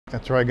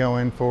That's where I go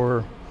in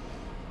for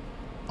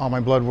all my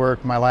blood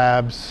work, my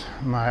labs,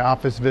 my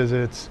office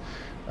visits,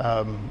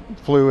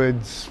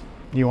 fluids.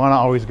 You want to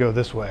always go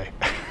this way.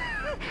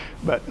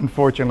 But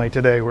unfortunately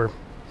today we're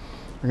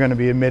going to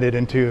be admitted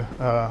into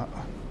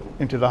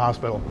the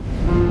hospital.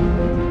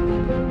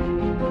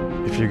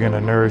 If you're going to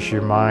nourish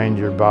your mind,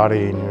 your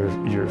body,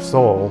 and your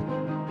soul,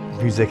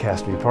 music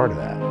has to be part of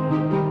that.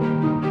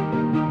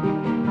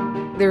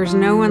 There's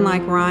no one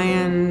like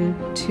Ryan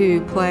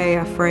to play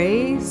a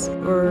phrase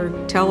or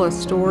tell a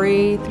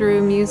story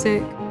through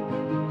music.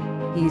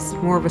 He's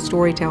more of a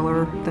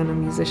storyteller than a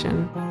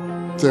musician.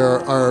 There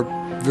are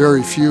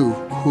very few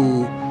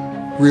who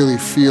really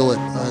feel it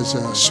as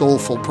a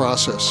soulful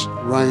process.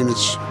 Ryan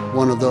is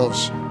one of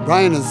those.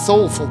 Ryan is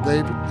soulful,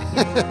 baby.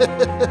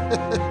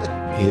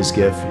 His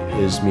gift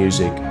is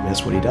music.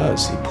 That's what he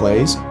does. He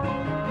plays,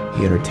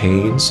 he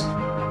entertains,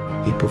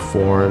 he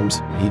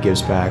performs, he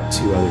gives back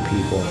to other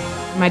people.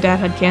 My dad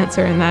had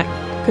cancer and that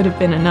could have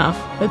been enough,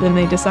 but then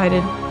they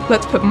decided,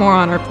 let's put more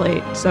on our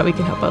plate so that we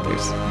can help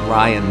others.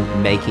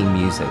 Ryan making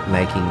music,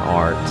 making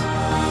art,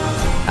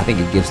 I think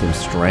it gives him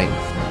strength.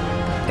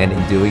 And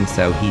in doing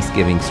so, he's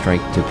giving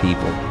strength to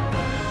people.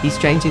 He's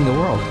changing the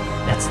world.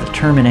 That's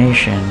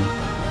determination.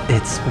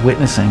 It's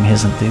witnessing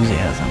his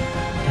enthusiasm,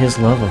 his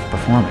love of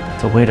performing.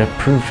 It's a way to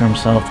prove to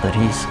himself that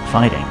he's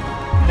fighting.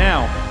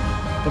 Now,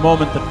 the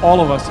moment that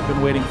all of us have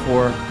been waiting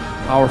for,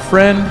 our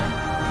friend,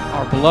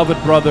 our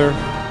beloved brother,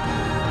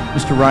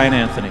 Mr. Ryan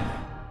Anthony.